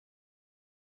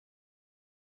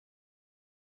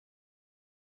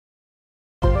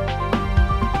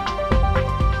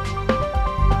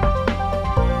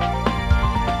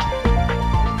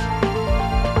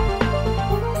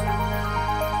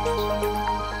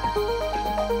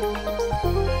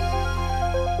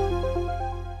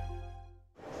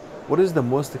What is the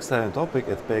most exciting topic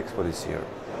at PayExpo this year?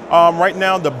 Right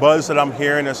now, the buzz that I'm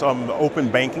hearing is open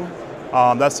banking.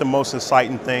 That's the most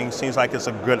exciting thing. Seems like it's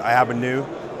a good avenue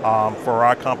for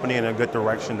our company and a good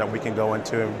direction that we can go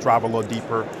into and drive a little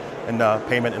deeper in the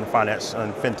payment and finance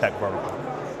and FinTech vertical.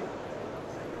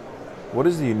 What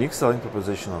is the unique selling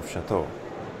proposition of Chetu?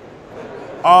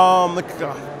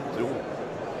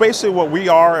 Basically what we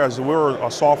are is we're a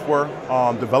software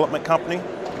development company,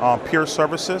 peer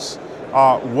services.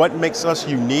 What makes us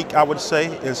unique, I would say,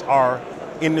 is our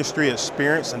industry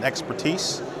experience and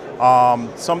expertise.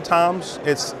 Sometimes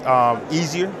it's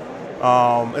easier.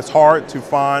 It's hard to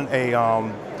find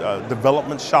a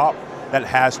development shop that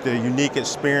has the unique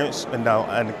experience and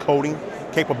the coding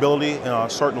capability in a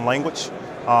certain language.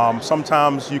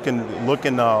 Sometimes you can look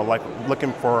in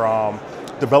looking for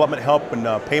development help in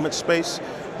the payment space.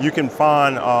 You can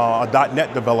find a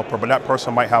 .NET developer, but that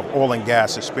person might have oil and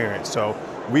gas experience. So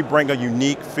we bring a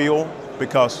unique feel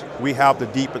because we have the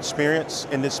deep experience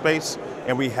in this space,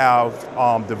 and we have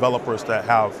developers that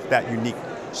have that unique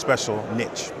special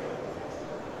niche.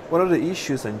 What are the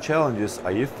issues and challenges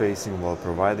are you facing while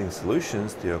providing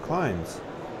solutions to your clients?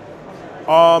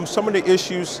 Some of the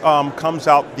issues comes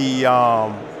out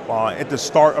at the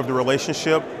start of the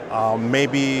relationship.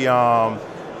 Maybe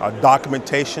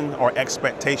documentation or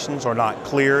expectations are not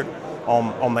cleared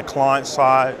on the client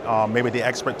side. Maybe the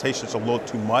expectations are a little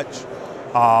too much,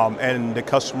 and the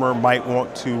customer might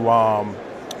want to,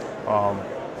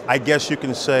 I guess you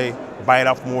can say, bite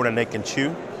off more than they can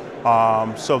chew.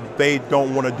 So they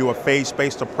don't want to do a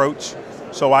phase-based approach.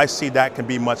 So I see that can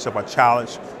be much of a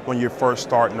challenge when you're first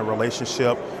starting a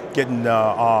relationship, getting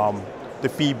the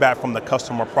feedback from the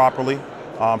customer properly,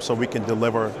 so we can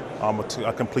deliver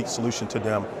a complete solution to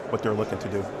them, what they're looking to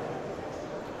do.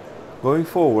 Going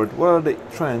forward, what are the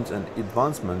trends and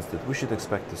advancements that we should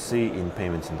expect to see in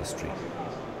payments industry?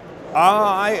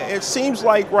 It seems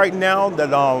like right now that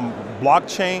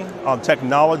blockchain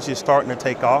technology is starting to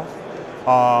take off.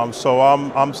 So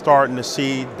I'm starting to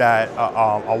see that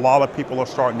a lot of people are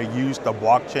starting to use the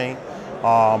blockchain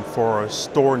for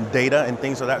storing data and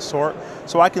things of that sort.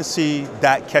 So I can see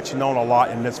that catching on a lot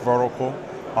in this vertical,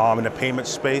 in the payment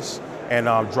space, and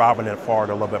driving it forward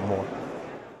a little bit more.